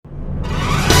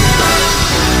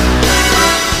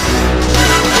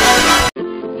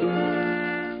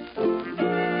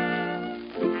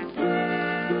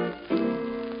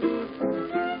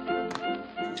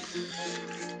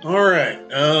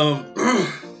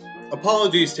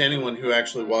apologies to anyone who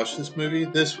actually watched this movie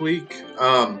this week.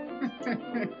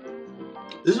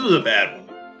 This was a bad one.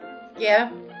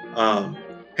 Yeah.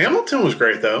 Hamilton was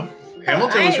great though.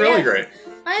 Hamilton was really great.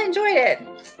 I enjoyed it.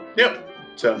 Yep.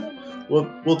 So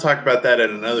we'll talk about that at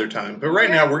another time. But right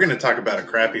now we're going to talk about a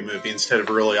crappy movie instead of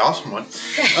a really awesome one.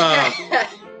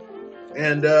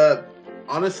 And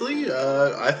honestly,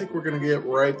 I think we're going to get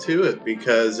right to it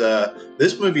because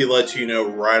this movie lets you know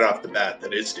right off the bat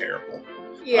that it's terrible.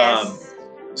 Yes.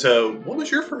 So what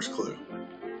was your first clue?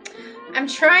 I'm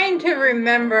trying to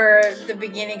remember the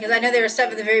beginning because I know there was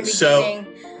stuff at the very beginning.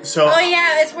 Oh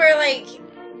yeah, it's where like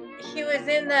he was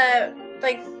in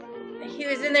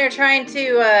there trying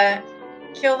to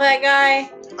kill that guy.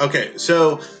 Okay,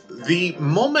 so the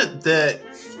moment that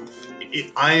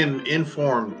I am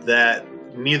informed that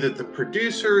neither the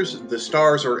producers, the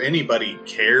stars, or anybody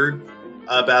cared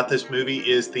about this movie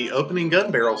is the opening gun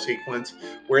barrel sequence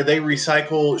where they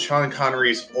recycle Sean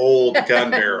Connery's old gun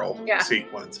barrel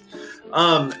sequence.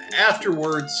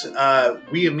 Afterwards,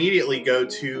 we immediately go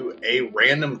to a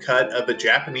random cut of a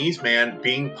Japanese man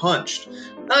being punched.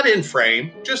 Not in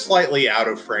frame, just slightly out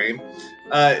of frame.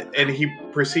 And he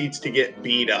proceeds to get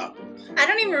beat up. I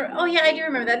don't even... Oh, yeah, I do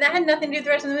remember that. That had nothing to do with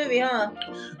the rest of the movie, huh?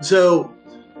 So,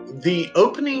 the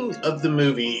opening of the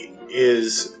movie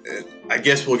is... I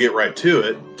guess we'll get right to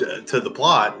it, to the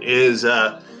plot, is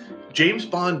James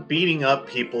Bond beating up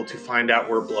people to find out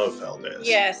where Blofeld is.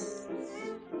 Yes.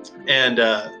 And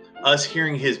us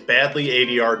hearing his badly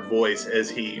ADR'd voice as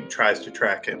he tries to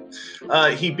track him.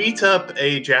 He beats up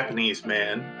a Japanese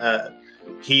man.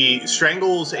 He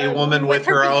strangles a woman with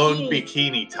her own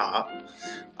bikini top.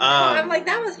 I'm like,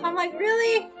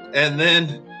 really? And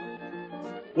then,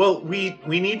 well, we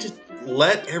need to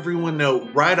let everyone know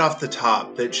right off the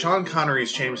top that Sean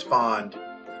Connery's James Bond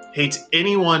hates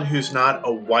anyone who's not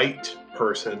a white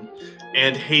person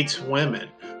and hates women.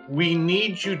 We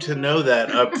need you to know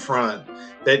that up front,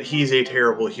 that he's a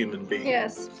terrible human being.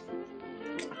 Yes.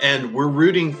 And we're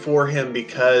rooting for him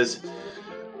because,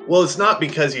 well, it's not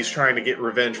because he's trying to get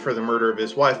revenge for the murder of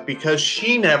his wife, because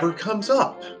she never comes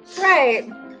up. Right.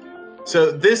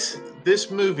 So this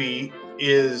movie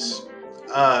is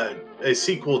a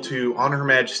sequel to On Her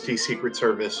Majesty's Secret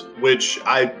Service, which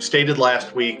I stated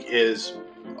last week is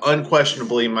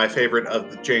unquestionably my favorite of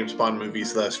the James Bond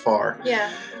movies thus far.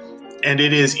 Yeah. And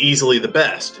it is easily the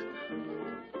best.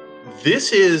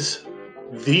 This is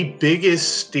the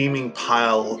biggest steaming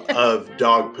pile of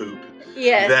dog poop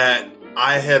that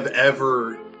I have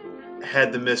ever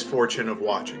had the misfortune of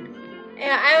watching.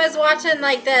 Yeah, I was watching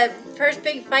like the first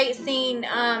big fight scene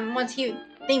once he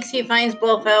thinks he finds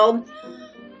Blofeld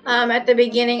at the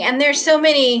beginning, and there's so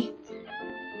many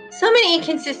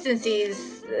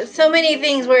inconsistencies, so many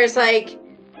things where it's like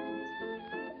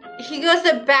he goes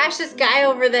to bash this guy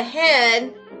over the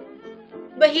head,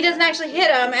 but he doesn't actually hit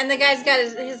him, and the guy's got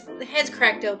his head's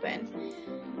cracked open.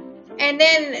 And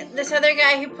then this other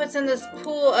guy who puts in this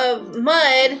pool of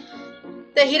mud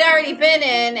that he'd already been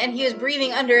in, and he was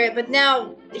breathing under it, but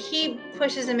now he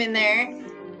pushes him in there,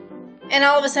 and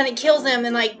all of a sudden it kills him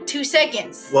in like 2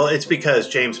 seconds. Well, it's because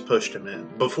James pushed him in.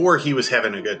 Before, he was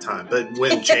having a good time, but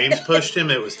when James pushed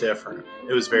him, it was different.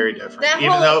 It was very different.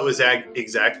 Even though it was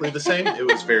exactly the same, it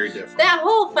was very different. That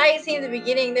whole fight scene in the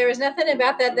beginning, there was nothing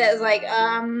about that was like,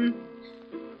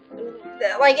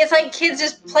 it's like kids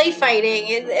just play fighting.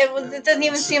 It doesn't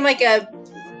even seem like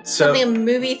something a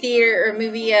movie theater or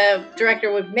movie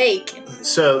director would make.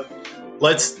 So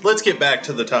let's get back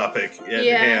to the topic at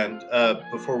hand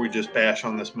before we just bash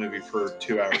on this movie for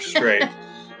 2 hours straight.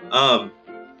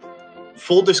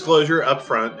 Full disclosure up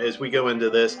front as we go into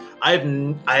this, I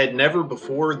had never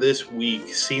before this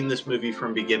week seen this movie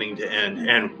from beginning to end,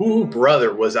 and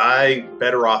brother, was I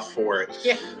better off for it.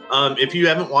 Yeah. If you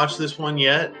haven't watched this one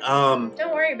yet,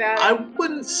 don't worry about it. I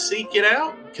wouldn't seek it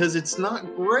out because it's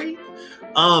not great.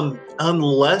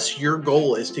 Unless your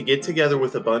goal is to get together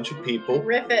with a bunch of people.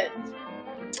 Riff it.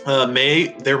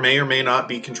 There may or may not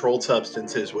be controlled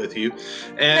substances with you,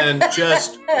 and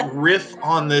just riff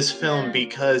on this film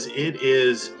because it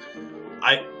is.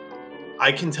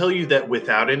 I can tell you that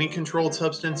without any controlled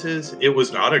substances, it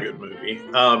was not a good movie.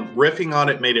 Riffing on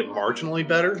it made it marginally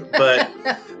better, but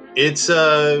it's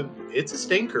a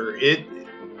stinker.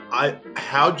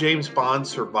 How James Bond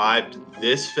survived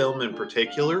this film in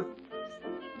particular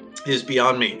is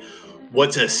beyond me.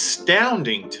 What's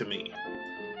astounding to me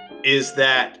is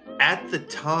that at the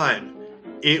time,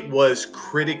 it was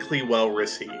critically well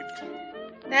received.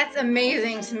 That's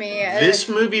amazing to me. This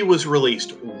movie was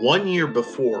released 1 year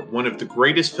before one of the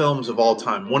greatest films of all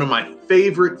time, one of my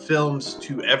favorite films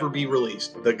to ever be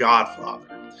released, The Godfather.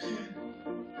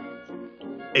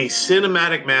 a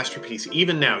cinematic masterpiece.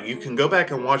 Even now, you can go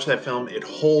back and watch that film. It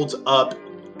holds up.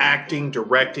 Acting,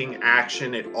 directing,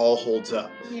 action, it all holds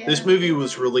up. Yeah. This movie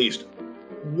was released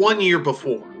 1 year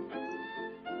before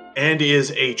and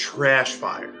is a trash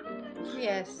fire.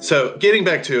 Yes. So, getting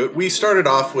back to it, we started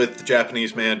off with the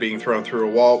Japanese man being thrown through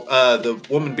a wall, the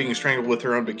woman being strangled with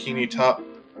her own bikini top.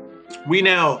 We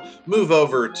now move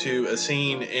over to a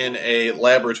scene in a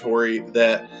laboratory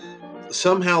that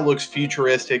somehow looks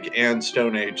futuristic and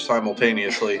Stone Age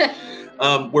simultaneously,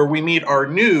 where we meet our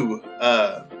new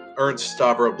Ernst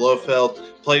Stavro Blofeld,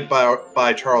 played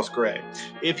by Charles Gray.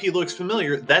 If he looks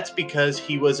familiar, that's because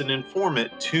he was an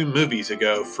informant 2 movies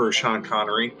ago for Sean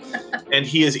Connery, and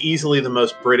he is easily the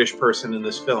most British person in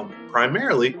this film,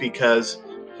 primarily because,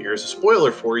 here's a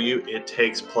spoiler for you, it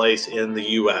takes place in the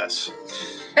U.S.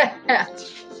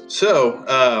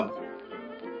 So,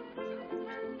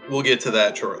 we'll get to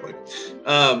that shortly.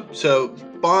 So,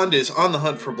 Bond is on the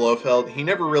hunt for Blofeld. He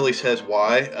never really says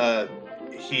why.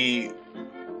 He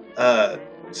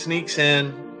sneaks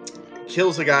in,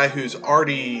 kills a guy who's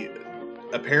already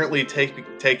apparently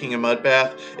taking a mud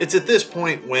bath. It's at this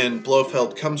point when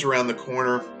Blofeld comes around the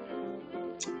corner.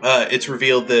 It's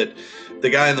revealed that the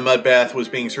guy in the mud bath was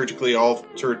being surgically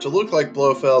altered to look like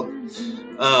Blofeld.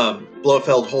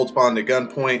 Blofeld holds Bond at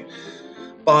gunpoint.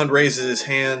 Bond raises his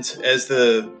hands as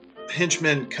the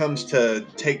henchman comes to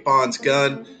take Bond's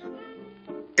gun.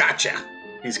 Gotcha!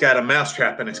 He's got a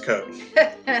mousetrap in his coat.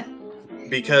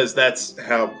 Because that's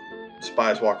how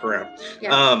spies walk around.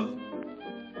 Yeah.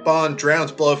 Bond drowns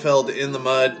Blofeld in the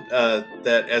mud.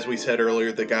 That, as we said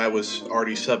earlier, the guy was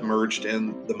already submerged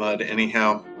in the mud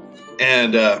anyhow.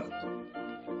 And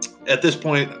at this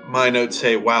point, my notes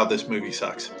say, wow, this movie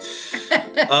sucks.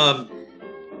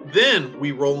 Then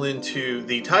we roll into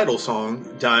the title song,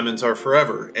 Diamonds Are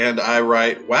Forever. And I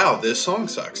write, wow, this song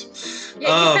sucks.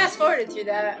 Yeah, you fast-forwarded through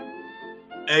that.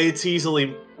 It's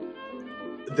easily...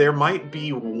 There might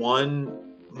be one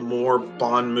more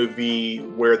Bond movie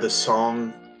where the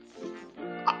song,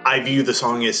 I view the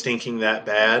song as stinking that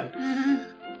bad,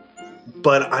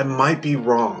 but I might be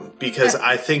wrong because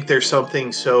I think there's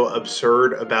something so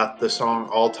absurd about the song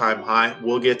All Time High.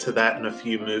 We'll get to that in a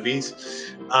few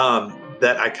movies,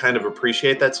 that I kind of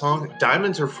appreciate that song.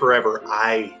 Diamonds Are Forever,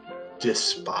 I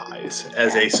despise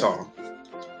as a song.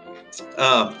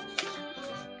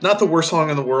 Not the worst song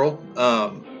in the world.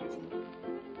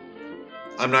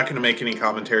 I'm not going to make any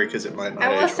commentary because it might not.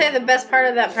 I will say the best part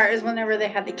of that part is whenever they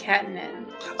had the cat in it.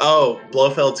 Oh,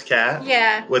 Blofeld's cat?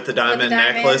 Yeah. With the diamond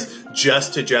necklace,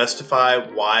 just to justify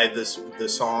why the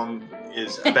song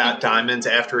is about diamonds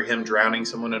after him drowning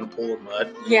someone in a pool of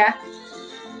mud. Yeah.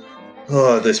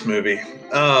 Oh, this movie.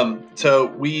 So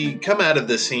we come out of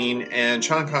this scene, and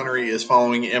Sean Connery is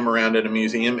following him around at a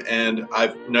museum, and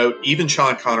I note even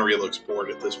Sean Connery looks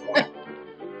bored at this point.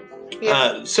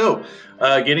 Yeah.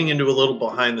 Getting into a little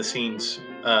behind the scenes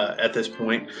at this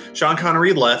point, Sean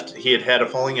Connery left. He had a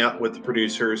falling out with the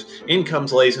producers. In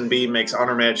comes Lazenby, makes On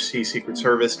Her Majesty's Secret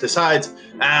Service, decides,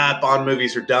 Bond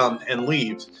movies are dumb, and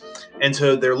leaves. And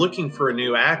so they're looking for a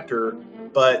new actor,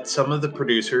 but some of the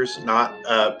producers, not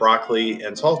Broccoli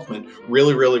and Saltzman,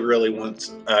 really, really, really want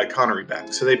Connery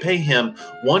back. So they pay him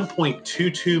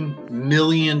 $1.22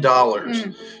 million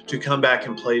to come back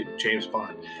and play James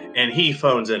Bond. And he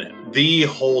phones in it the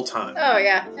whole time. Oh,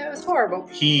 yeah. It was horrible.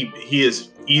 He is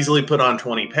easily put on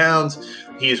 20 pounds.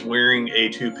 He is wearing a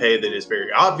toupee that is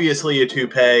very obviously a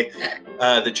toupee.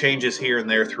 The changes here and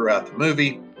there throughout the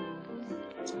movie.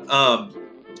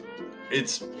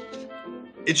 It's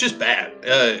just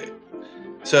bad.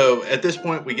 So at this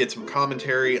point, we get some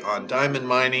commentary on diamond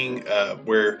mining,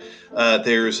 where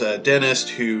there's a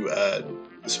dentist who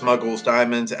smuggles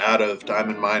diamonds out of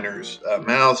diamond miners'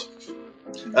 mouths.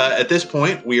 At this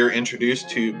point, we are introduced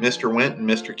to Mr. Wint and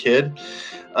Mr. Kidd,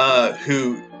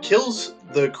 who kills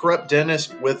the corrupt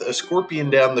dentist with a scorpion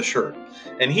down the shirt.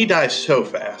 And he dies so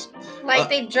fast. Like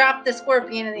they dropped the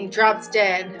scorpion and he drops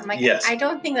dead. I'm like, yes. I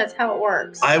don't think that's how it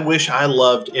works. I wish I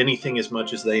loved anything as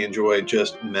much as they enjoy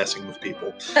just messing with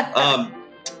people.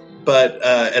 But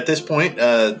at this point,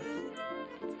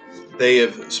 they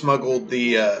have smuggled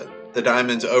the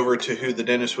diamonds over to who the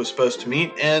dentist was supposed to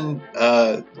meet, and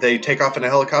they take off in a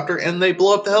helicopter and they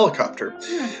blow up the helicopter.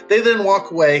 They then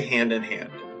walk away hand in hand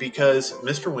because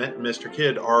Mr. Wint and Mr.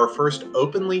 Kidd are our first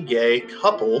openly gay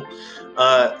couple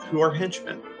who are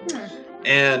henchmen.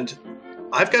 And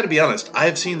I've got to be honest, I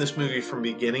have seen this movie from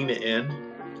beginning to end.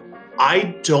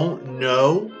 I don't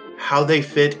know how they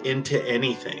fit into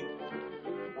anything.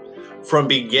 From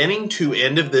beginning to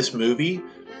end of this movie,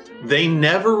 they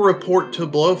never report to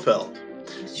Blofeld.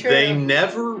 They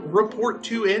never report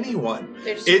to anyone.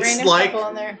 There's It's random like people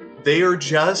in there. they are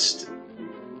just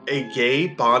a gay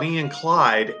Bonnie and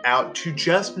Clyde out to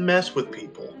just mess with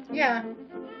people. Yeah.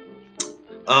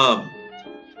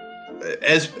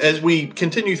 As we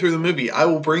continue through the movie, I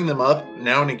will bring them up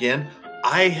now and again.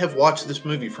 I have watched this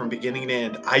movie from beginning to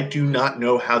end. I do not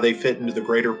know how they fit into the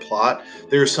greater plot.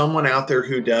 There's someone out there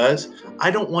who does.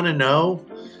 I don't want to know.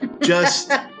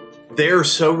 Just they're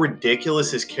so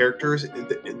ridiculous as characters.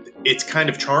 It's kind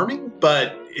of charming,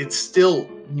 but it's still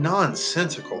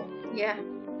nonsensical. Yeah.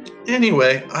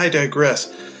 Anyway, I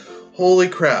digress. Holy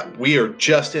crap, we are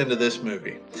just into this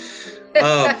movie.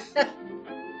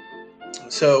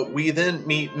 So we then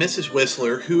meet Mrs.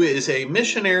 Whistler, who is a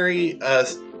missionary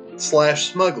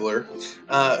slash smuggler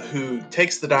who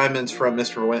takes the diamonds from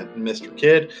Mr. Went and Mr.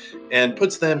 Kidd and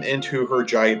puts them into her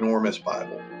ginormous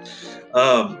Bible.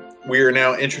 We are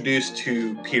now introduced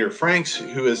to Peter Franks,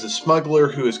 who is a smuggler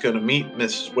who is going to meet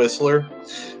Mrs. Whistler.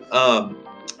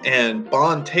 And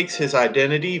Bond takes his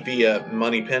identity via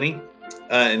Moneypenny,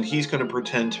 and he's going to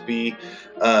pretend to be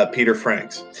Peter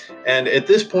Franks. And at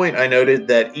this point, I noted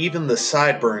that even the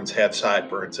sideburns have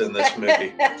sideburns in this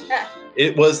movie.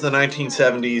 It was the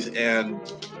 1970s, and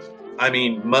I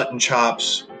mean, mutton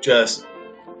chops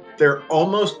they're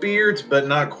almost beards, but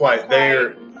not quite.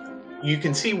 You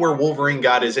can see where Wolverine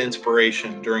got his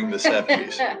inspiration during the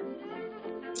 70s.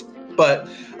 But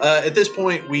at this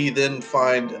point, we then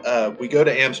we go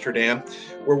to Amsterdam,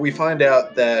 where we find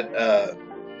out that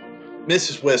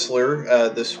Mrs. Whistler,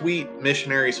 the sweet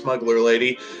missionary smuggler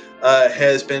lady,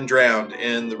 has been drowned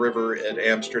in the river at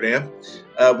Amsterdam.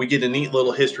 We get a neat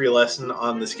little history lesson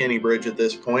on the Skinny Bridge at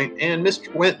this point, and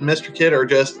Mr. Went and Mr. Kidd are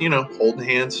just, holding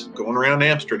hands, going around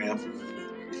Amsterdam.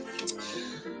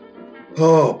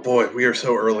 Oh boy, we are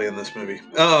so early in this movie.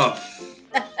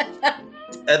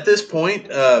 At this point,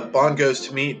 Bond goes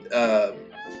to meet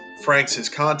Franks'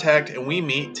 contact, and we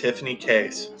meet Tiffany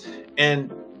Case.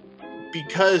 And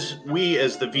because we,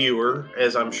 as the viewer,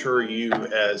 as I'm sure you,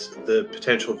 as the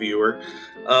potential viewer,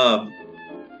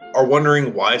 are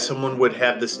wondering why someone would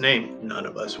have this name, none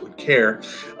of us would care.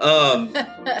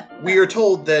 We are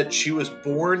told that she was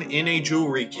born in a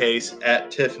jewelry case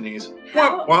at Tiffany's.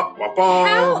 How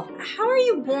are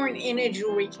you born in a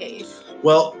jewelry case?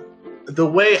 Well, the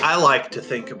way I like to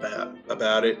think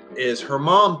about it is her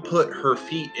mom put her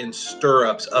feet in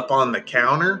stirrups up on the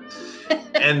counter,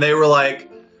 and they were like,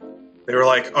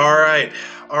 all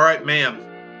right, ma'am,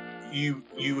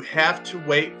 you have to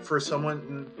wait for someone.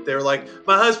 And they're like,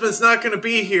 my husband's not going to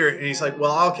be here. And he's like,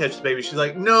 well, I'll catch the baby. She's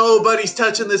like, nobody's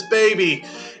touching this baby.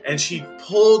 And she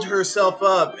pulled herself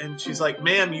up and she's like,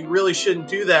 ma'am, you really shouldn't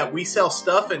do that. We sell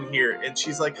stuff in here. And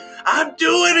she's like, I'm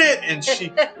doing it.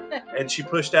 And she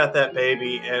pushed out that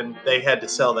baby, and they had to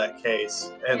sell that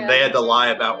case, and they had to lie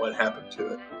about what happened to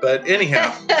it. But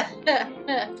anyhow,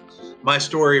 my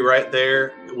story right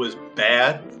there was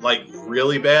bad, like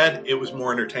really bad. It was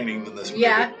more entertaining than this movie.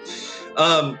 Yeah.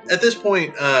 At this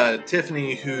point,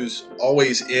 Tiffany, who's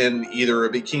always in either a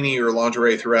bikini or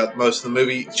lingerie throughout most of the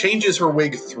movie, changes her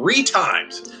wig 3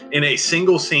 times in a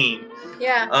single scene.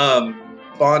 Yeah.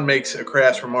 Bond makes a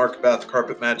crass remark about the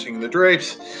carpet matching the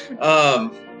drapes.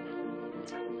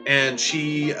 And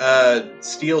she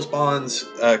steals Bond's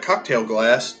cocktail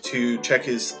glass to check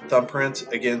his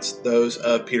thumbprints against those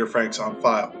of Peter Franks on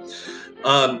file.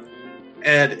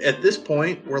 And at this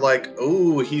point, we're like,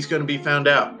 oh, he's going to be found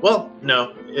out. Well,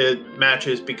 no, it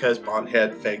matches because Bond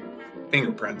had fake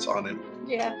fingerprints on him.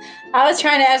 Yeah. I was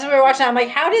trying to, as we were watching, I'm like,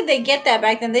 how did they get that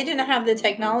back then? They didn't have the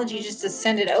technology just to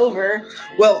send it over.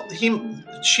 Well,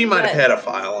 she might have had a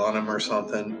file on him or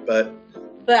something, but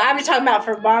I'm just talking about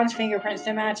for Bond's fingerprints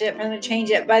to match it, for them to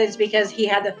change it, but it's because he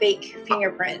had the fake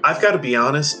fingerprints. I've got to be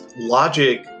honest,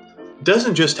 logic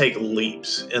doesn't just take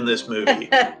leaps in this movie.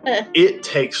 It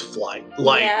takes flight.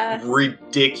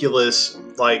 Ridiculous.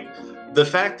 Like, the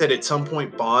fact that at some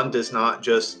point Bond does not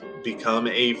just become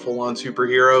a full-on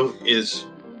superhero is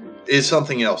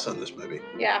something else in this movie.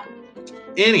 Yeah.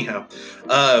 Anyhow,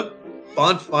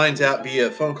 Bond finds out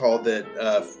via phone call that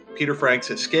Peter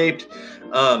Franks escaped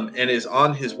and is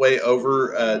on his way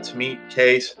over to meet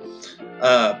Case.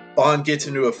 Bond gets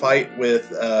into a fight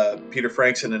with Peter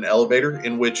Franks in an elevator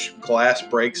in which glass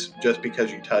breaks just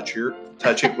because you touch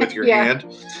it with your hand.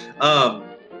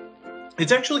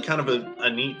 It's actually kind of a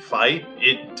neat fight.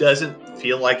 It doesn't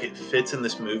feel like it fits in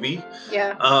this movie.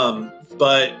 Yeah.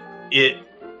 But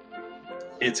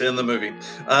it's in the movie.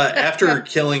 After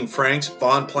killing Franks,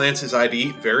 Bond plants his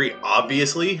ID very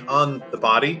obviously on the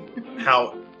body.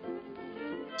 How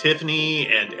Tiffany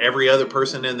and every other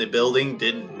person in the building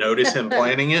didn't notice him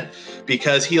planting it,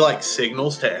 because he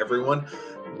signals to everyone,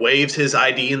 waves his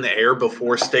ID in the air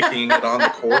before sticking it on the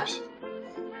corpse.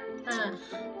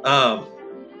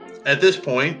 At this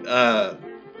point,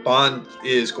 Bond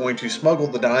is going to smuggle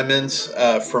the diamonds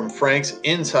from Frank's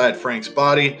inside Frank's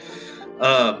body.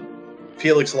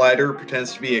 Felix Leiter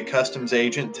pretends to be a customs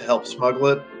agent to help smuggle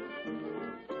it.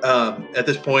 At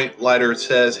this point, Leiter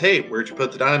says, "Hey, where'd you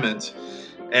put the diamonds?"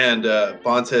 And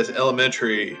Bond says,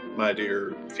 "Elementary, my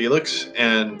dear Felix."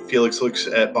 And Felix looks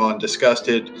at Bond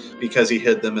disgusted because he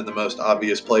hid them in the most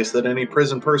obvious place that any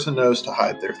prison person knows to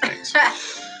hide their things.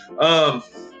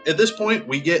 At this point,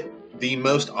 we get the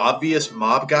most obvious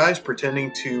mob guys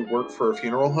pretending to work for a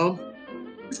funeral home.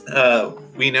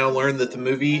 We now learn that the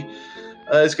movie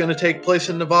is going to take place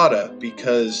in Nevada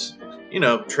because,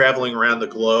 traveling around the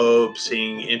globe,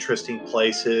 seeing interesting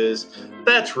places,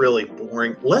 that's really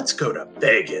boring. Let's go to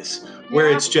Vegas,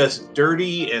 where it's just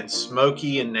dirty and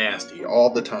smoky and nasty all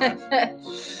the time.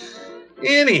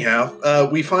 Anyhow,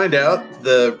 we find out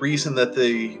the reason that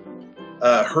the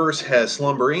hearse has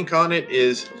Slumber Inc. on it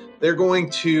is they're going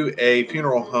to a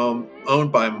funeral home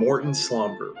owned by Morton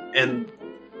Slumber. And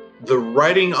the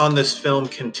writing on this film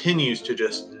continues to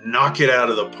just knock it out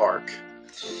of the park.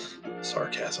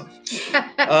 Sarcasm.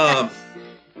 I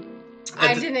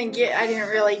didn't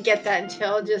really get that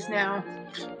until just now.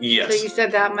 Yes. So you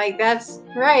said that, I'm like, that's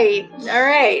right. All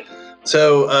right.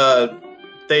 So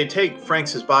they take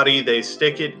Frank's body, they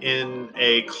stick it in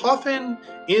a coffin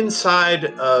inside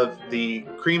of the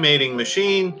cremating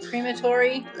machine.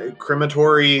 Crematory.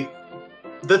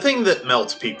 The thing that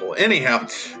melts people. Anyhow,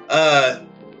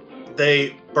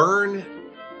 they burn,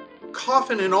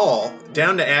 coffin and all,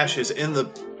 down to ashes in the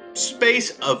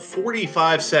space of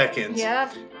 45 seconds.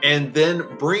 Yeah. And then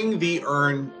bring the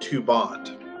urn to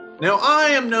Bond. Now, I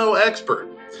am no expert,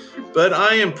 but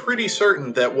I am pretty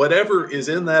certain that whatever is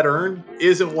in that urn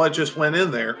isn't what just went in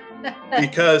there,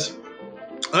 because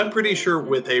I'm pretty sure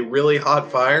with a really hot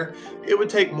fire, it would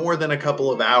take more than a couple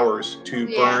of hours to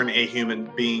burn a human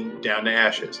being down to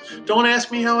ashes. Don't ask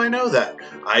me how I know that.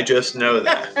 I just know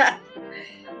that.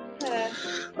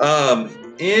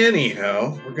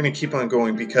 Anyhow, we're going to keep on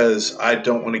going because I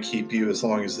don't want to keep you as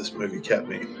long as this movie kept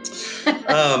me.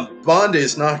 Bond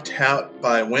is knocked out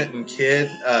by Wynton Kidd.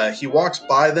 He walks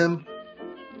by them,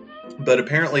 but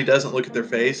apparently doesn't look at their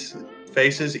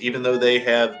faces, even though they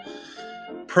have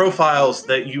profiles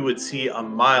that you would see a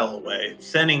mile away.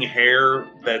 Thinning hair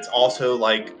that's also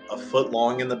like a foot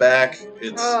long in the back.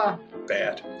 It's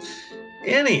bad.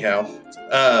 Anyhow,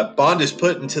 Bond is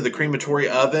put into the crematory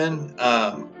oven,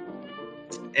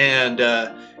 and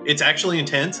it's actually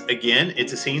intense. Again,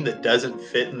 it's a scene that doesn't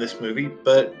fit in this movie,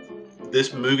 but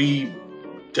this movie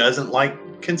doesn't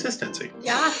like consistency.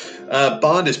 Yeah.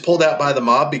 Bond is pulled out by the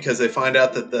mob because they find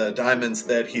out that the diamonds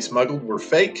that he smuggled were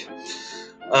fake.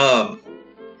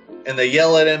 And they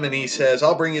yell at him, and he says,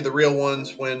 "I'll bring you the real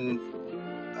ones when..."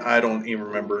 I don't even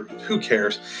remember. Who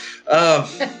cares?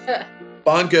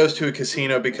 Bond goes to a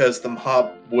casino because the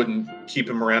mob wouldn't keep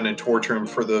him around and torture him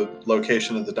for the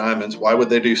location of the diamonds. Why would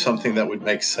they do something that would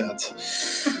make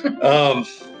sense?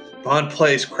 Bond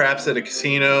plays craps at a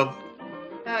casino.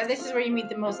 This is where you meet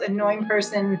the most annoying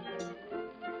person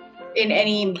in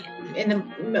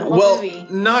the whole movie.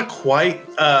 Well, not quite.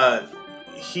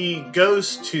 He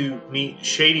goes to meet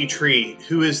Shady Tree,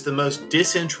 who is the most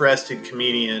disinterested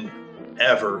comedian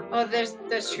ever. Oh,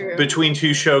 that's true. Between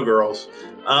two showgirls.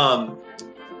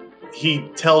 He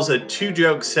tells a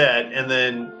 2-joke set and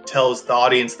then tells the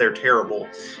audience they're terrible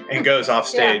and goes off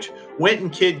stage. Wynton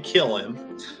Kidd kill him.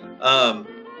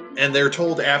 And they're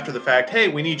told after the fact, "Hey,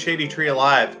 we need Shady Tree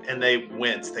alive." And they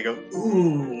wince. They go,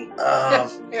 "Ooh."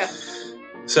 Yeah.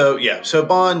 So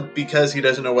Bond, because he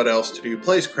doesn't know what else to do,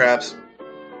 plays craps.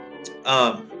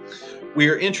 We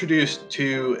are introduced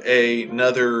to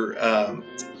another...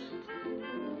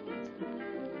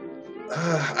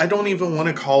 I don't even want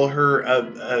to call her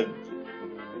a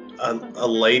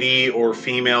lady or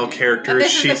female character.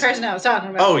 This is the person I was talking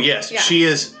about. Oh, yes. Yeah. She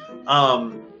is...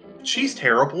 she's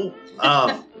terrible.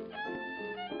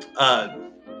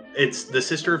 It's the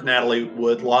sister of Natalie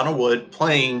Wood, Lana Wood,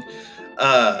 playing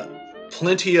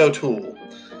Plenty O'Toole.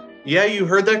 Yeah, you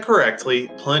heard that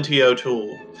correctly. Plenty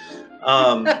O'Toole.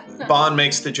 Bond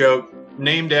makes the joke,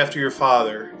 "Named after your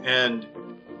father." And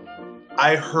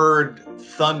I heard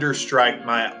thunder strike,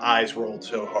 my eyes rolled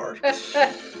so hard.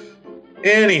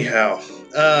 Anyhow,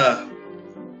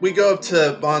 we go up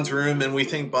to Bond's room and we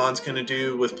think Bond's going to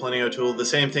do with Plenty O'Toole the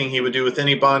same thing he would do with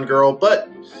any Bond girl, but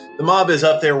the mob is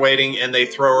up there waiting and they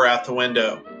throw her out the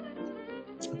window.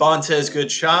 Bond says,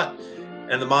 "Good shot."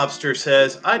 And the mobster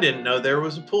says, "I didn't know there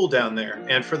was a pool down there."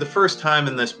 And for the first time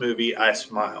in this movie, I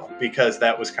smile because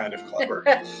that was kind of clever.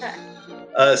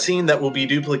 A scene that will be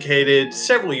duplicated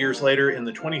several years later in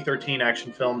the 2013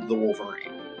 action film The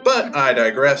Wolverine. But I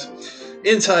digress.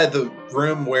 Inside the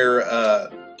room where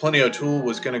Plenty O'Toole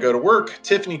was going to go to work,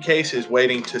 Tiffany Case is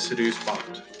waiting to seduce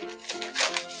Bond.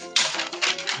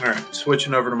 All right,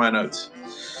 switching over to my notes.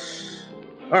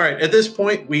 All right, at this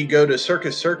point, we go to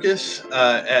Circus Circus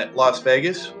at Las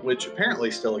Vegas, which apparently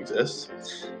still exists.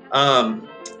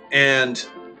 And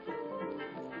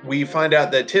we find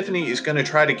out that Tiffany is going to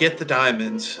try to get the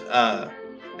diamonds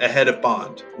ahead of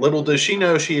Bond. Little does she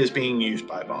know she is being used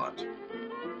by Bond.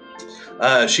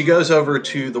 She goes over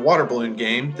to the water balloon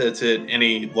game that's at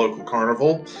any local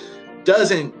carnival.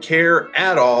 Doesn't care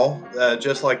at all,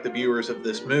 just like the viewers of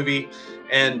this movie,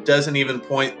 and doesn't even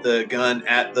point the gun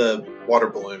at the water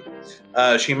balloon.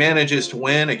 She manages to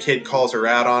win. A kid calls her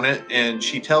out on it, and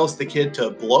she tells the kid to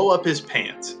blow up his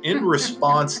pants in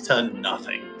response to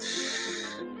nothing.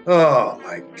 Oh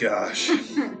my gosh.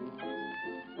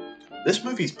 This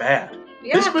movie's bad.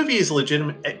 Yeah. This movie is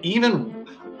legitimate. Even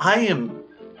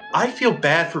I feel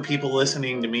bad for people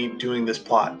listening to me doing this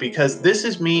plot, because this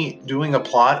is me doing a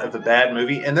plot of a bad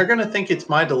movie, and they're going to think it's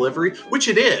my delivery, which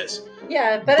it is.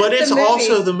 Yeah, but it's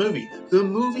also the movie. The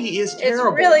movie is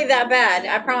terrible. It's really that bad.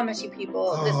 I promise you,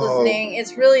 people just listening,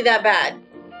 it's really that bad.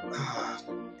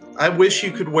 I wish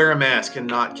you could wear a mask and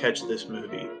not catch this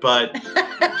movie, but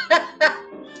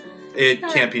it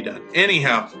can't be done.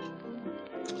 Anyhow,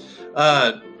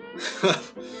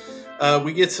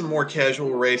 we get some more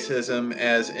casual racism,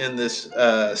 as in this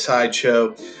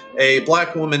sideshow, a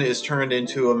black woman is turned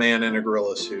into a man in a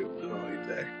gorilla suit.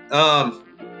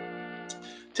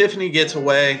 Tiffany gets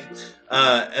away.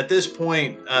 At this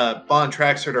point, Bond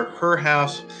tracks her to her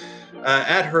house.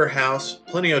 At her house,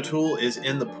 Plenty O'Toole is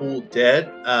in the pool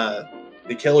dead.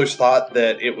 The killers thought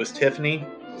that it was Tiffany.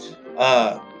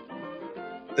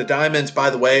 The diamonds, by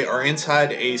the way, are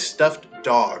inside a stuffed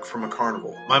dog from a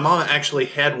carnival. My mom actually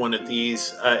had one of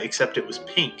these, except it was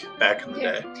pink back in the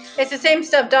day. It's the same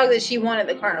stuffed dog that she won at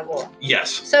the carnival. Yes.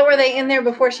 So were they in there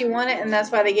before she won it, and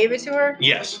that's why they gave it to her?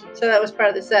 Yes. So that was part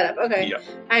of the setup. Okay. Yep.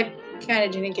 I kind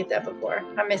of didn't get that before.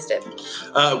 I missed it.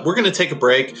 We're going to take a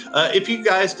break. If you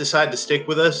guys decide to stick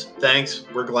with us, thanks.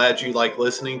 We're glad you like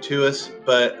listening to us.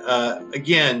 But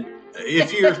again,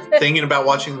 if you're thinking about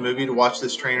watching the movie to watch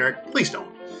this train wreck, please don't.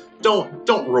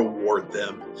 Don't reward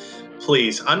them.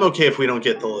 Please, I'm okay if we don't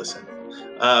get the listen.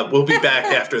 We'll be back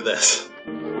after this.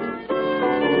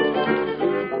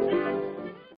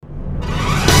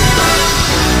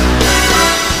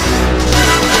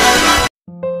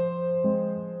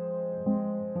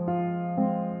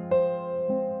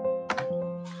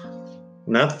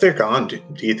 Now that they're gone, do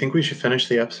you think we should finish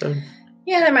the episode?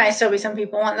 Yeah, there might still be some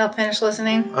people wanting to finish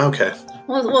listening. Okay.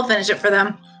 We'll finish it for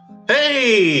them.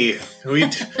 Hey, we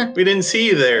didn't see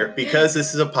you there because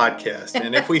this is a podcast,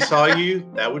 and if we saw you,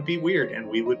 that would be weird, and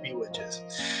we would be witches.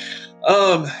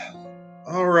 All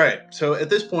right. So at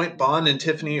this point, Bond and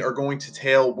Tiffany are going to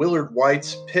tail Willard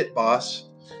White's pit boss,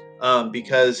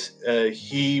 because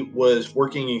he was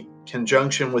working in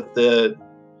conjunction with the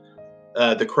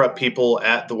corrupt people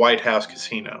at the White House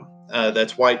Casino.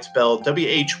 That's White spelled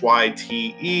Whyte.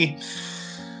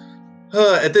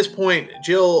 At this point,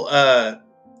 Jill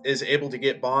is able to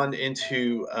get Bond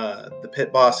into the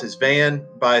pit boss's van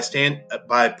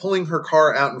by pulling her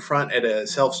car out in front at a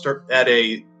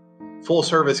full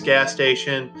service gas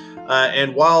station,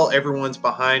 and while everyone's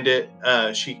behind it,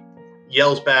 she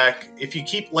yells back, "If you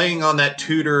keep laying on that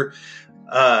tooter,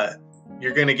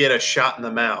 you're gonna get a shot in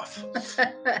the mouth."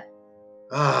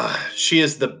 She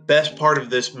is the best part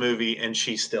of this movie, and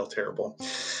she's still terrible.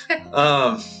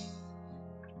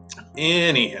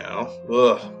 Anyhow,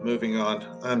 moving on.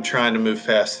 I'm trying to move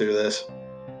fast through this.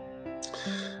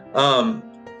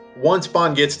 Once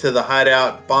Bond gets to the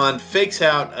hideout, Bond fakes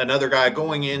out another guy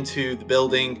going into the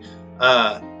building,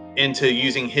 into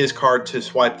using his card to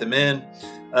swipe them in.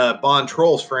 Bond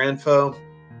trolls for info.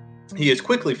 He is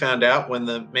quickly found out when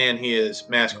the man he is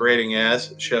masquerading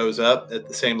as shows up at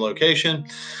the same location.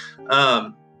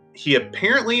 He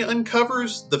apparently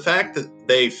uncovers the fact that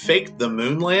they faked the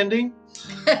moon landing.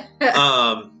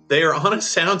 They are on a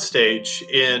soundstage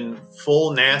in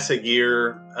full NASA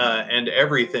gear and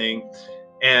everything,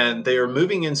 and they are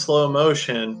moving in slow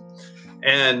motion.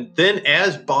 And then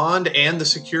as Bond and the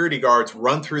security guards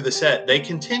run through the set, they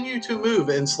continue to move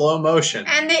in slow motion.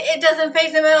 And it doesn't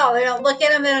faze them at all. They don't look at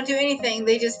them. They don't do anything.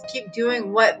 They just keep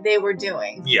doing what they were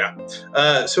doing. Yeah.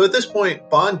 So at this point,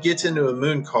 Bond gets into a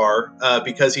moon car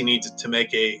because he needs to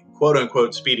make a quote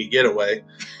unquote speedy getaway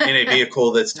in a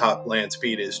vehicle that's top land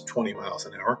speed is 20 miles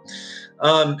an hour.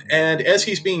 And as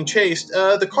he's being chased,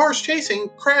 the cars chasing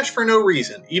crash for no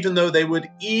reason, even though they would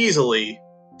easily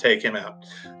take him out.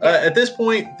 At this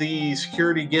point, the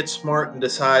security gets smart and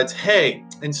decides, hey,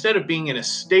 instead of being in a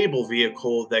stable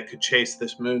vehicle that could chase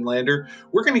this moonlander,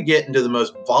 we're going to get into the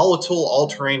most volatile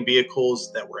all-terrain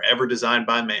vehicles that were ever designed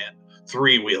by man,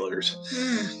 three-wheelers.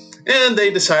 And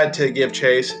they decide to give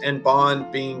chase, and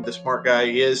Bond, being the smart guy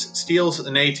he is, steals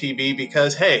an ATV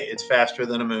because, hey, it's faster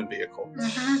than a moon vehicle.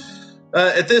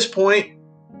 At this point,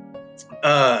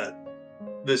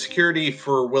 the security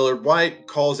for Willard White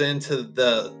calls into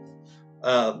the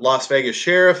Las Vegas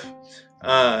sheriff,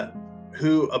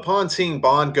 who, upon seeing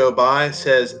Bond go by,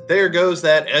 says, there goes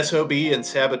that SOB and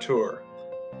saboteur.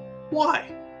 Why?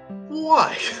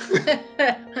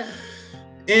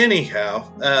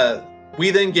 Anyhow, we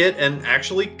then get an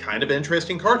actually kind of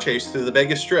interesting car chase through the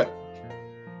Vegas Strip.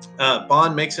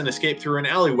 Bond makes an escape through an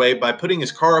alleyway by putting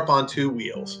his car up on two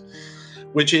wheels,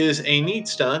 which is a neat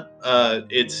stunt.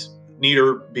 It's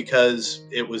neater because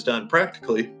it was done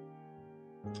practically.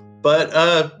 But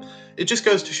it just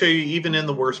goes to show you, even in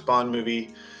the worst Bond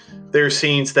movie, there are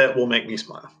scenes that will make me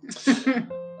smile.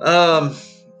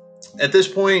 At this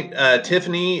point,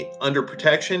 Tiffany, under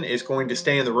protection, is going to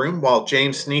stay in the room while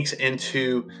James sneaks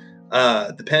into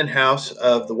the penthouse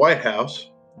of the White House.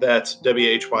 That's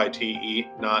WHYTE,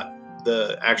 not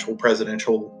the actual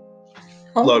presidential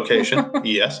location.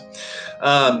 Yes.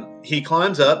 He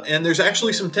climbs up, and there's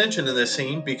actually some tension in this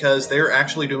scene because they're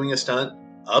actually doing a stunt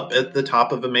up at the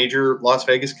top of a major Las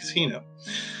Vegas casino.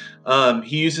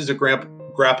 He uses a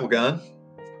grapple gun,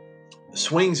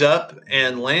 swings up,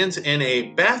 and lands in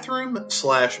a bathroom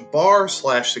 / bar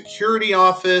 / security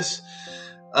office.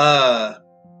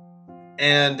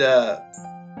 And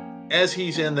as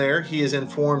he's in there, he is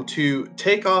informed to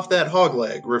take off that hog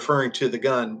leg, referring to the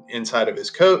gun inside of his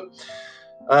coat.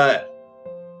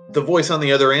 The voice on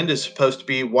the other end is supposed to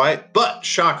be White, but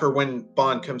shocker, when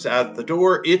Bond comes out the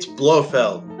door, it's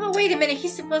Blofeld. Oh, wait a minute,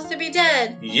 he's supposed to be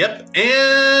dead. Yep,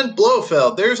 and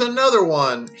Blofeld. There's another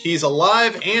one. He's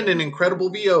alive and an incredible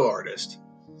VO artist.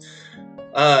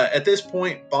 At this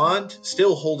point, Bond,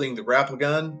 still holding the grapple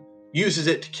gun, uses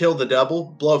it to kill the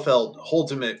double. Blofeld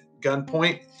holds him at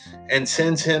gunpoint and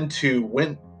sends him to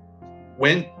Wint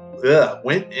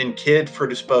and Kidd for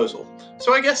disposal.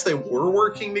 So I guess they were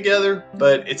working together,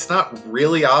 but it's not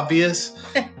really obvious.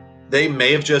 They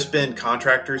may have just been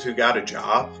contractors who got a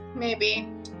job. Maybe.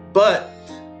 But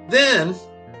then,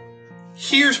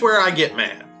 here's where I get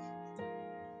mad.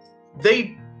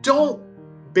 They don't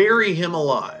bury him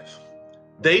alive.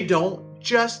 They don't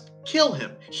just kill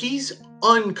him. He's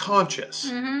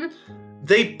unconscious.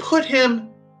 They put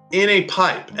him in a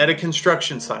pipe at a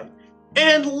construction site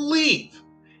and leave.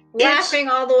 Laughing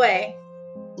all the way.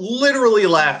 Literally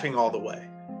laughing all the way.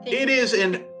 It is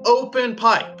an open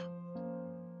pipe.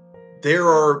 There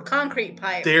are concrete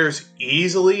pipe. There's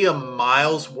easily a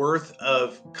mile's worth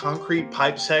of concrete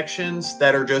pipe sections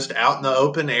that are just out in the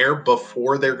open air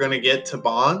before they're going to get to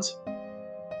Bond's.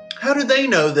 How do they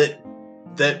know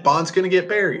that Bond's going to get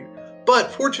buried?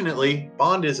 But fortunately,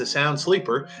 Bond is a sound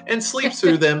sleeper and sleeps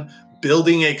through them,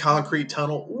 building a concrete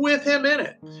tunnel with him in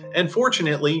it. And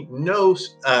fortunately, no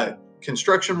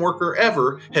construction worker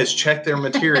ever has checked their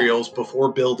materials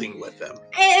before building with them.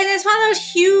 And it's one of those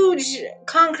huge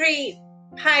concrete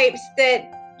pipes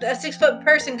that a 6-foot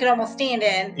person could almost stand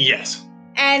in. Yes.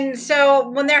 And so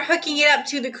when they're hooking it up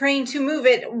to the crane to move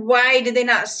it, why did they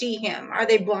not see him? Are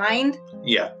they blind?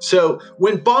 Yeah. So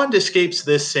when Bond escapes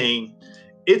this scene,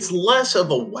 it's less of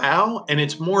a wow and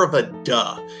it's more of a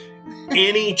duh.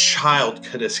 Any child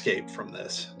could escape from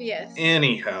this. Yes.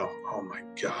 Anyhow, oh my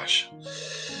gosh.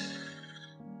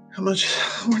 How much?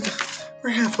 We're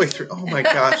halfway through. Oh my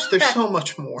gosh, there's so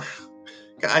much more.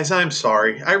 Guys, I'm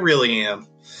sorry. I really am.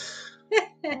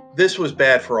 This was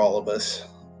bad for all of us.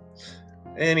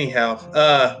 Anyhow,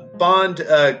 Bond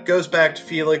goes back to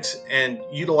Felix and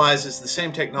utilizes the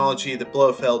same technology that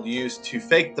Blofeld used to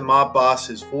fake the mob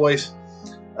boss's voice,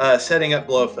 setting up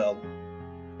Blofeld.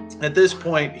 At this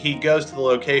point, he goes to the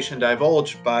location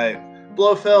divulged by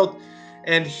Blofeld,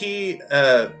 and he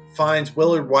finds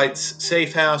Willard White's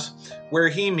safe house, where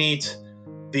he meets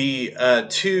the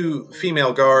two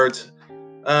female guards.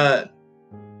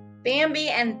 Bambi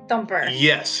and Thumper.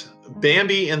 Yes,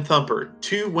 Bambi and Thumper.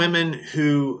 Two women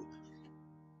who,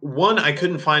 one I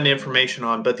couldn't find information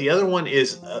on, but the other one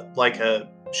is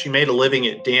she made a living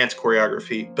at dance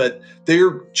choreography, but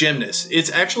they're gymnasts.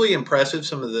 It's actually impressive,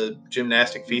 some of the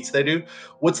gymnastic feats they do.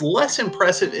 What's less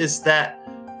impressive is that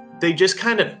they just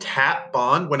kind of tap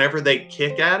Bond whenever they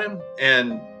kick at him,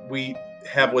 and we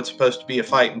have what's supposed to be a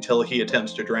fight until he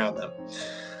attempts to drown them.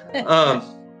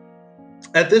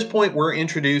 At this point, we're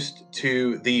introduced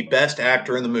to the best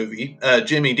actor in the movie,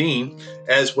 Jimmy Dean,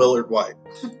 as Willard White.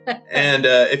 And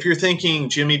if you're thinking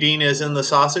Jimmy Dean is in The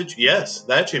Sausage, yes,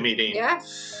 that Jimmy Dean. Yeah.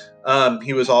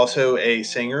 He was also a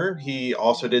singer. He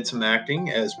also did some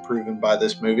acting, as proven by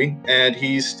this movie. And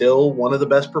he's still one of the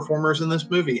best performers in this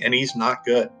movie, and he's not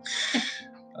good.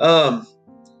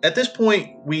 At this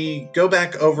point, we go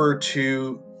back over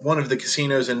to one of the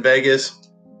casinos in Vegas.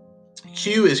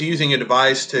 Q is using a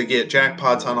device to get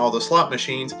jackpots on all the slot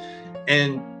machines,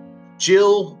 and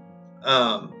Tiffany,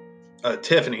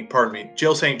 pardon me,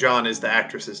 Jill St. John is the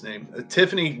actress's name.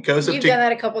 Tiffany goes up to... You've done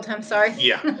that a couple times, sorry.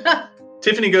 Yeah.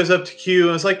 Tiffany goes up to Q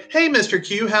and is like, "Hey, Mr.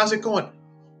 Q, how's it going?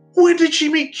 When did she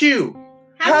meet Q?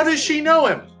 How does she know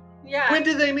him? Yeah. When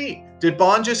did they meet? Did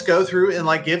Bond just go through and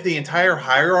like give the entire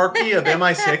hierarchy of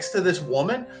MI6 to this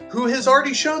woman who has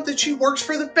already shown that she works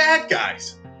for the bad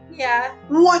guys? Yeah.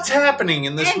 What's happening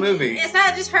in this movie?" It's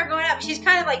not just her going up. She's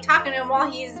kind of like talking to him while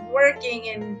he's working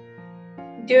and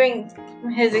doing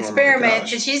his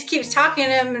experiments. And she just keeps talking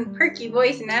to him in perky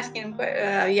voice and asking him,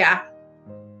 yeah.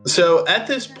 So at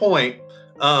this point,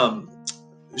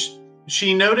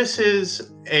 she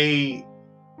notices a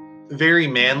very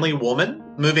manly woman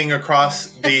moving across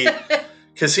the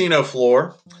casino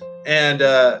floor. And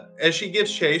as she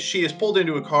gives chase, she is pulled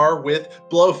into a car with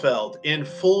Blofeld in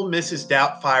full Mrs.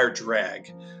 Doubtfire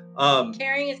drag.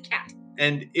 Carrying his cat.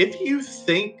 And if you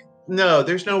think, no,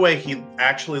 there's no way he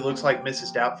actually looks like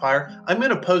Mrs. Doubtfire, I'm going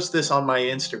to post this on my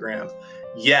Instagram.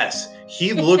 Yes,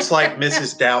 he looks like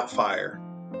Mrs. Doubtfire.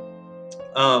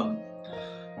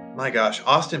 My gosh,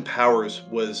 Austin Powers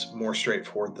was more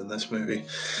straightforward than this movie.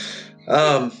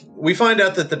 We find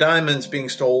out that the diamonds being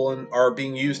stolen are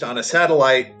being used on a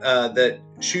satellite that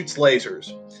shoots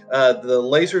lasers. The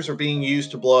lasers are being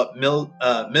used to blow up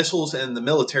missiles and the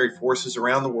military forces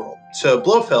around the world. So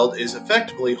Blofeld is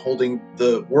effectively holding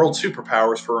the world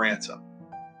superpowers for ransom.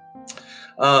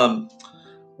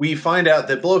 We find out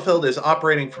that Blofeld is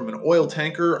operating from an oil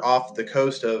tanker off the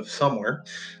coast of somewhere.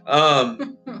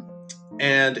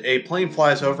 And a plane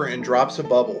flies over and drops a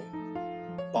bubble.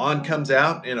 Bond comes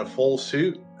out in a full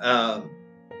suit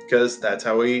because that's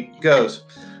how he goes.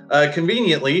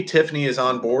 Conveniently, Tiffany is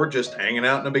on board, just hanging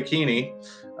out in a bikini.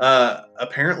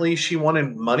 Apparently, she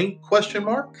wanted money? ?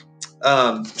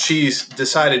 She's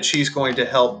decided she's going to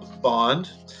help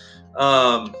Bond.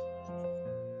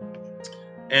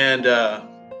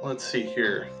 Let's see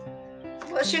here.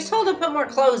 Well, she's told to put more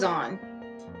clothes on.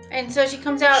 And so she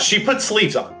comes out. She puts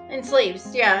sleeves on. And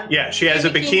sleeves, yeah. Yeah, she has a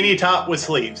bikini top with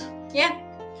sleeves. Yeah.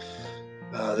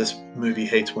 This movie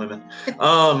hates women.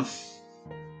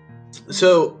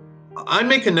 So I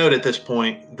make a note at this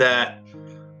point that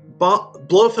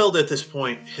Blofeld at this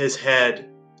point has had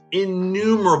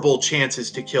innumerable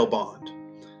chances to kill Bond.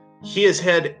 He has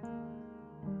had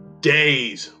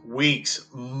days, weeks,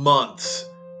 months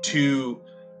to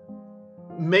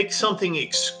make something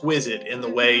exquisite in the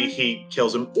way he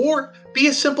kills him, or be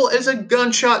as simple as a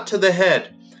gunshot to the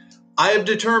head. I have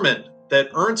determined that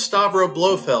Ernst Stavro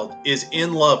Blofeld is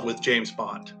in love with James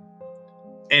Bond,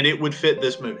 and it would fit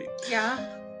this movie. Yeah.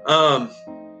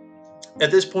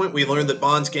 At this point, we learned that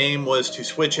Bond's game was to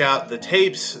switch out the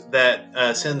tapes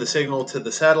that send the signal to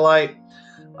the satellite,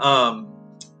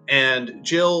 and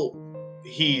Jill,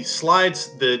 he slides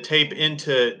the tape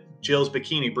into Jill's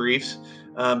bikini briefs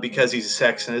because he's a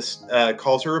sexist,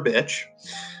 calls her a bitch.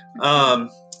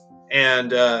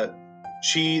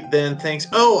 She then thinks,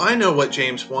 "Oh, I know what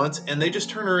James wants," and they just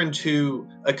turn her into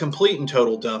a complete and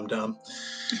total dum-dum.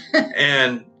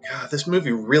 And God, this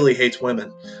movie really hates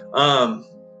women.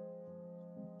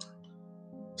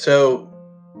 So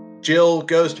Jill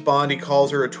goes to Bond. He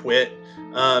calls her a twit.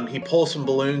 He pulls some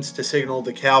balloons to signal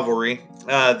the cavalry.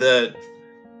 The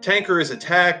tanker is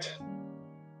attacked.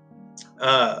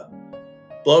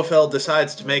 Blofeld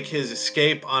decides to make his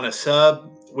escape on a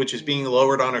sub, which is being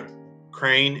lowered on a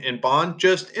crane, and Bond,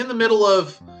 just in the middle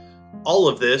of all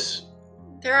of this,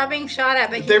 they're all being shot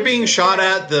at. But they're being shot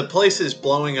at. The place is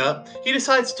blowing up. He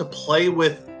decides to play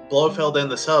with Blofeld and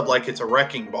the sub like it's a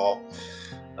wrecking ball.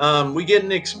 We get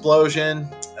an explosion.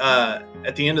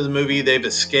 At the end of the movie, they've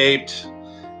escaped.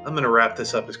 I'm going to wrap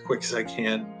this up as quick as I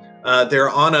can. They're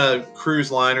on a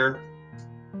cruise liner,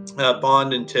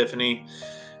 Bond and Tiffany,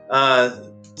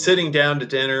 sitting down to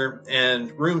dinner,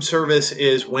 and room service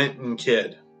is Wynton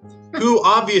Kidd, who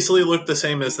obviously look the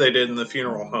same as they did in the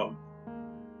funeral home.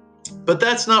 But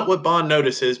that's not what Bond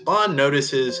notices. Bond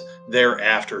notices their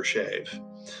aftershave.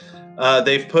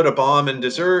 They've put a bomb in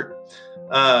dessert.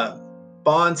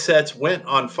 Bond sets Wint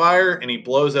on fire, and he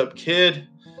blows up Kidd.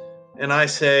 And I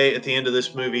say at the end of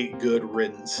this movie, good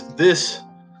riddance. This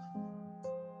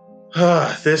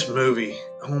movie,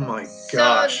 oh my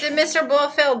gosh. So did Mr.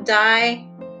 Blofeld die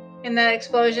in that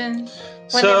explosion when they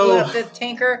So- blew up the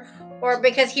tanker? Or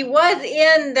because he was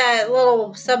in that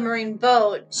little submarine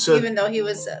boat, So even though he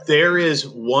was... There is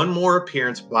one more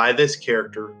appearance by this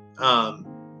character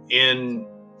in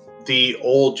the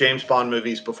old James Bond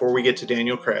movies before we get to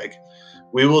Daniel Craig.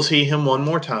 We will see him one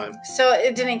more time. So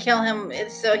it didn't kill him.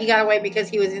 So he got away because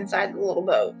he was inside the little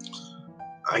boat.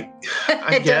 I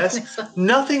It guess doesn't make sense.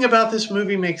 nothing about this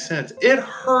movie makes sense. It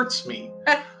hurts me.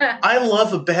 I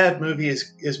love a bad movie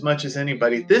as much as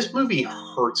anybody. This movie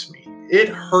hurts me. It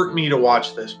hurt me to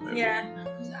watch this movie.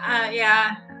 Yeah.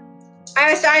 Yeah.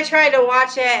 I tried to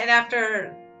watch it, and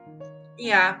after,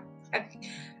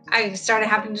 I started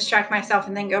having to distract myself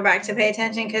and then go back to pay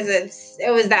attention because it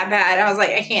was that bad. I was like,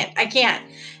 I can't.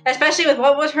 Especially with,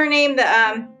 what was her name?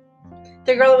 The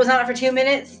girl that was on it for 2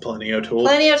 minutes? Plenty O'Toole.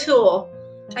 Plenty O'Toole.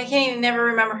 I can't even never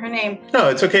remember her name. No,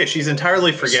 it's okay. She's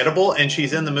entirely forgettable, and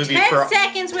she's in the movie 10 for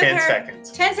seconds with 10 her.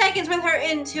 seconds. 10 seconds with her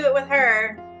into it with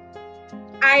her.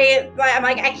 I'm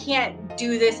like, I can't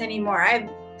do this anymore. I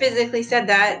physically said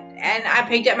that, and I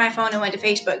picked up my phone and went to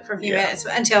Facebook for a few minutes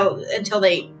until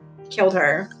they killed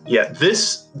her. Yeah,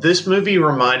 this movie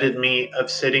reminded me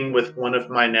of sitting with one of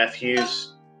my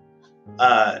nephews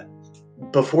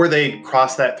before they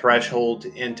cross that threshold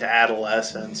into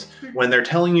adolescence, when they're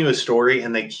telling you a story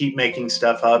and they keep making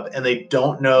stuff up and they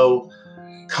don't know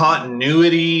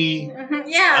continuity,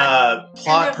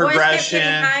 plot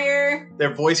progression.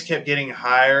 Their voice kept getting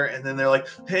higher, and then they're like,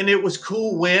 and it was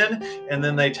cool when, and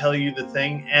then they tell you the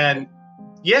thing, and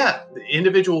yeah, the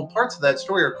individual parts of that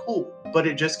story are cool, but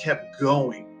it just kept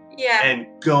going and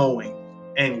going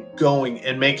and going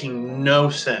and making no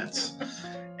sense.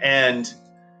 And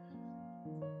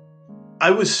I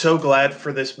was so glad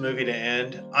for this movie to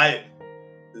end.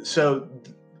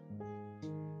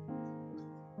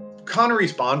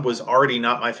 Connery's Bond was already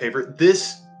not my favorite.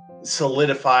 This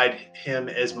solidified him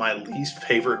as my least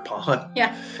favorite Bond.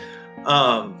 Yeah.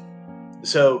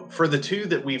 So for the two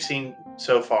that we've seen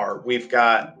so far, we've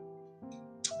got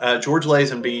George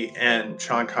Lazenby and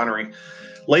Sean Connery.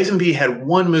 Lazenby had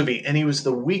one movie, and he was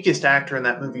the weakest actor in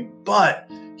that movie, but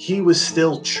he was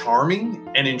still charming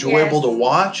and enjoyable to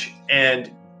watch,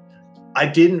 and I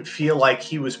didn't feel like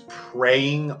he was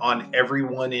preying on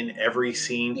everyone in every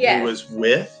scene he was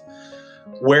with.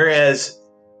 Whereas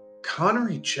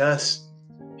Connery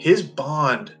his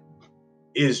Bond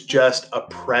is just a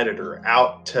predator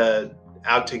out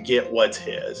to get what's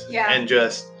his. Yeah. And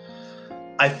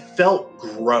I felt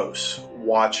gross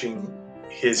watching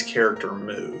his character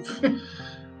move.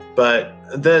 But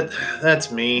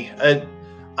that's me.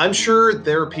 I'm sure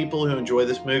there are people who enjoy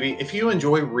this movie. If you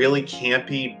enjoy really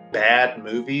campy, bad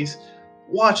movies,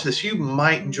 watch this. You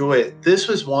might enjoy it. This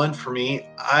was one for me.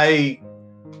 I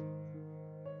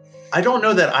don't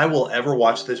know that I will ever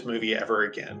watch this movie ever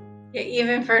again. Yeah,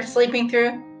 even for sleeping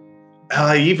through?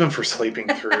 Even for sleeping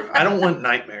through. I don't want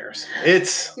nightmares.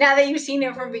 It's... Now that you've seen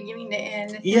it from beginning to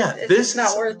end, it's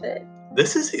not worth it.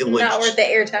 This is not worth the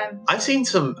airtime. I've seen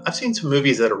some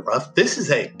movies that are rough. This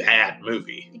is a bad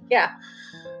movie. Yeah.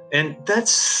 And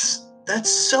that's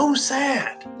so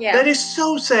sad. Yeah. That is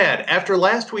so sad. After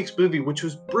last week's movie, which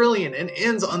was brilliant and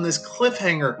ends on this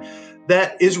cliffhanger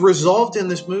that is resolved in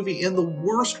this movie in the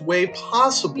worst way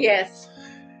possible. Yes.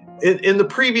 In the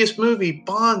previous movie,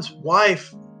 Bond's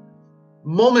wife,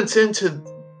 moments into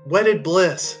wedded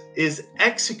bliss, is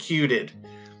executed.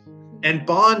 And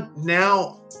Bond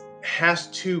now has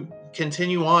to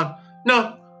continue on.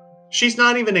 No, she's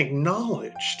not even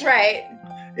acknowledged. Right.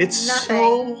 It's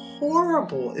so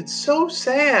horrible. It's so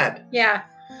sad. Yeah.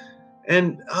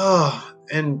 And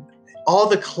all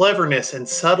the cleverness and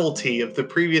subtlety of the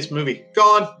previous movie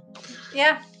gone.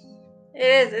 Yeah.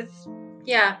 It is.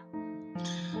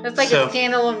 It's like a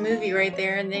standalone movie right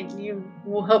there, and then you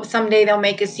will hope someday they'll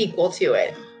make a sequel to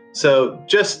it. So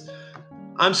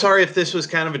I'm sorry if this was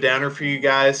kind of a downer for you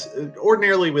guys.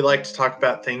 Ordinarily, we like to talk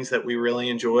about things that we really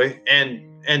enjoy. And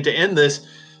to end this,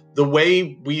 the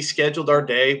way we scheduled our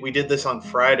day, we did this on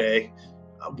Friday.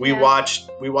 We watched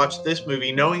this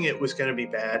movie knowing it was going to be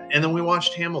bad, and then we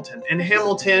watched Hamilton. And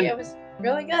Hamilton it was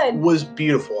really good. Was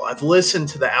beautiful. I've listened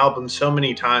to the album so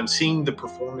many times. Seeing the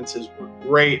performances were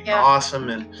great, and awesome,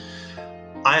 and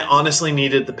I honestly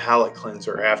needed the palate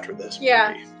cleanser after this movie.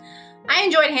 Yeah. I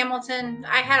enjoyed Hamilton.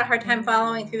 I had a hard time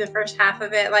following through the first half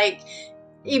of it, like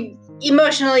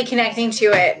emotionally connecting to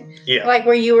it. Yeah. Like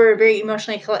where you were very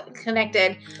emotionally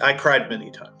connected. I cried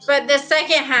many times. But the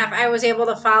second half, I was able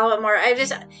to follow it more. I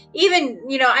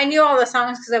knew all the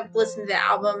songs because I've listened to the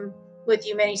album with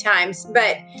you many times,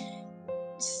 but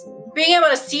being able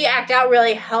to see act out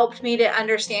really helped me to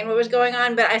understand what was going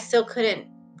on, but I still couldn't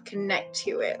connect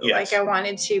to it like I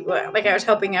wanted to, like I was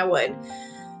hoping I would.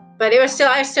 But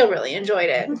I still really enjoyed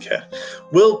it. Okay.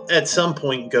 We'll at some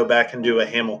point go back and do a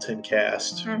Hamilton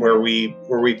cast where we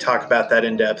talk about that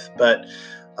in depth. But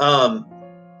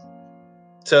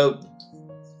so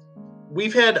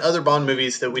we've had other Bond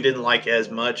movies that we didn't like as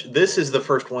much. This is the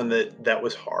first one that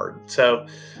was hard. So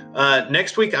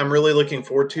next week I'm really looking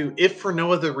forward to, if for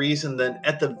no other reason than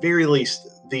at the very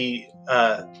least the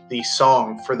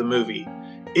song for the movie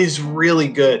is really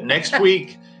good. Next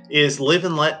week is Live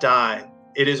and Let Die.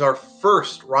 It is our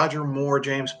first Roger Moore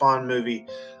James Bond movie.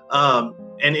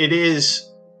 And it is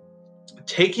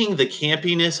taking the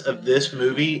campiness of this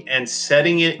movie and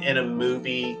setting it in a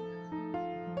movie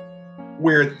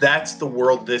where that's the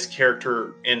world this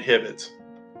character inhabits.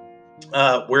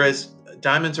 Whereas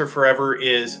Diamonds Are Forever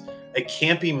is a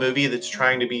campy movie that's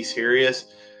trying to be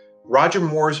serious. Roger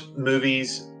Moore's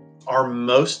movies are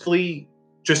mostly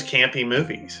just campy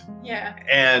movies. Yeah.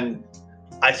 And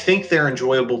I think they're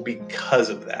enjoyable because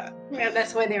of that. Yeah,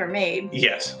 that's why they were made.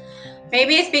 Yes.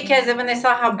 Maybe it's because when they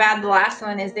saw how bad the last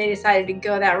one is, they decided to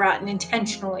go that route and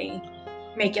intentionally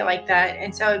make it like that.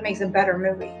 And so it makes a better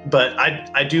movie. But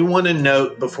I do want to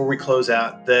note before we close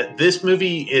out that this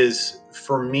movie is,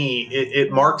 for me,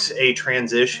 it marks a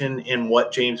transition in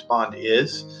what James Bond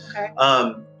is. Okay.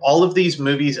 All of these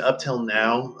movies up till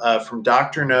now, from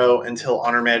Dr. No until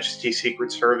On Her Majesty's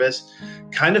Secret Service,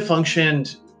 kind of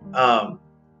functioned,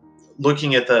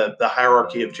 looking at the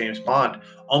hierarchy of James Bond,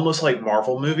 almost like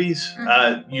Marvel movies.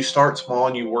 You start small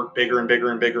and you work bigger and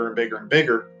bigger and bigger and bigger and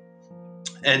bigger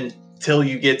until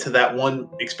you get to that one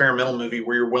experimental movie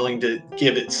where you're willing to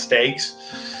give it stakes.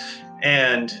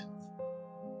 And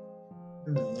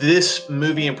this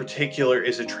movie in particular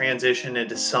is a transition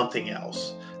into something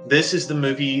else. This is the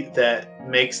movie that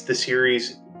makes the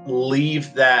series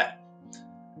leave that.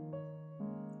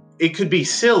 It could be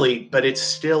silly, but it's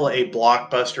still a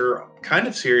blockbuster, kind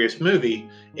of serious movie,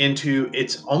 into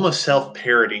it's almost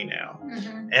self-parody now.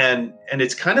 And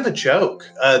it's kind of a joke.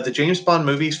 The James Bond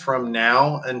movies from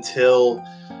now until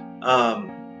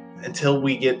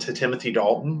we get to Timothy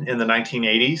Dalton in the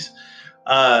 1980s,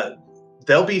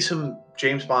 there'll be some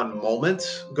James Bond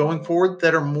moments going forward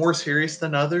that are more serious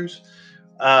than others.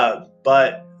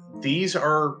 But these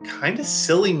are kind of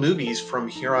silly movies from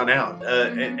here on out.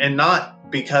 And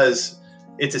not because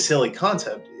it's a silly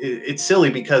concept. It's silly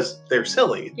because they're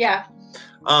silly. Yeah.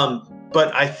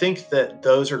 But I think that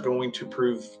those are going to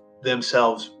prove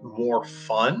themselves more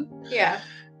fun. Yeah.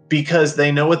 Because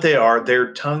they know what they are.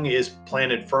 Their tongue is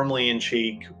planted firmly in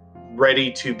cheek,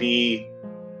 ready to be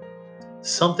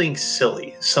something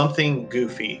silly, something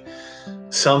goofy,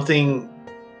 something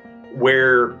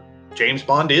where James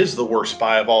Bond is the worst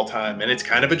spy of all time, and it's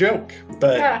kind of a joke.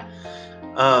 But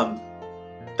yeah.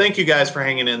 Thank you guys for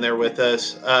hanging in there with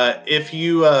us. If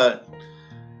you have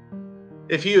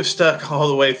stuck all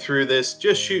the way through this,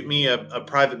 just shoot me a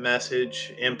private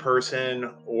message in person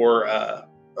or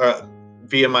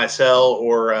via my cell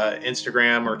or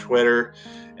Instagram or Twitter,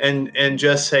 and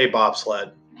just say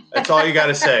bobsled. That's all you got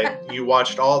to say. You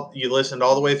listened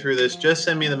all the way through this. Just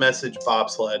send me the message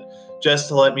bobsled, just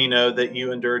to let me know that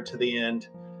you endured to the end.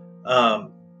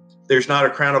 There's not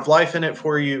a crown of life in it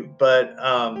for you, but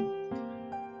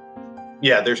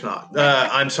yeah, there's not.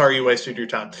 I'm sorry you wasted your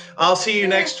time. I'll see you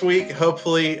next week,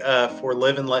 hopefully, for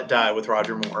Live and Let Die with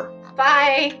Roger Moore.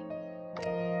 Bye.